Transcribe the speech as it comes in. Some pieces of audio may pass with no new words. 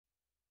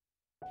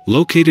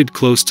Located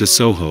close to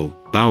Soho,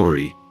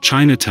 Bowery,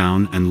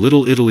 Chinatown and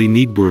Little Italy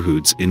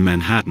neighbourhoods in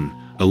Manhattan,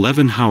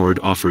 11 Howard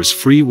offers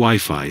free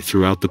Wi-Fi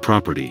throughout the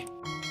property.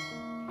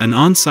 An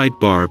on-site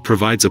bar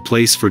provides a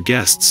place for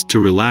guests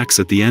to relax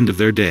at the end of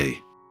their day.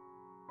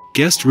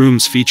 Guest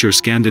rooms feature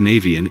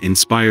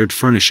Scandinavian-inspired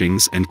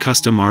furnishings and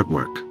custom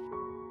artwork.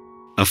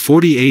 A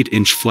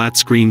 48-inch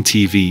flat-screen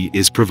TV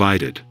is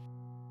provided.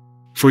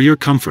 For your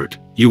comfort,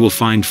 you will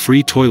find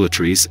free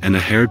toiletries and a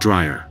hair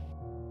dryer.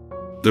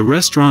 The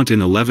restaurant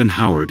in 11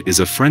 Howard is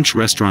a French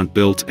restaurant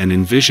built and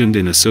envisioned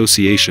in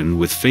association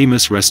with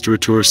famous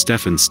restaurateur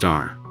Stephan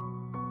Starr.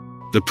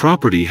 The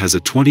property has a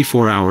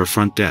 24-hour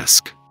front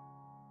desk.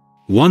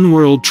 One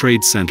World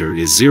Trade Center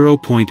is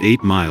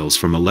 0.8 miles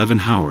from 11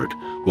 Howard,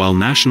 while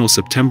National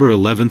September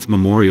 11th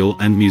Memorial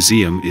and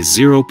Museum is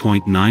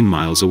 0.9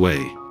 miles away.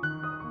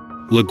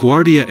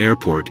 LaGuardia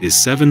Airport is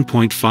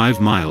 7.5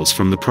 miles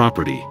from the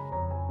property.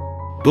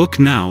 Book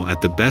now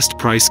at the best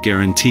price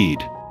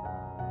guaranteed.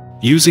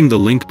 Using the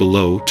link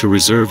below to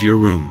reserve your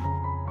room.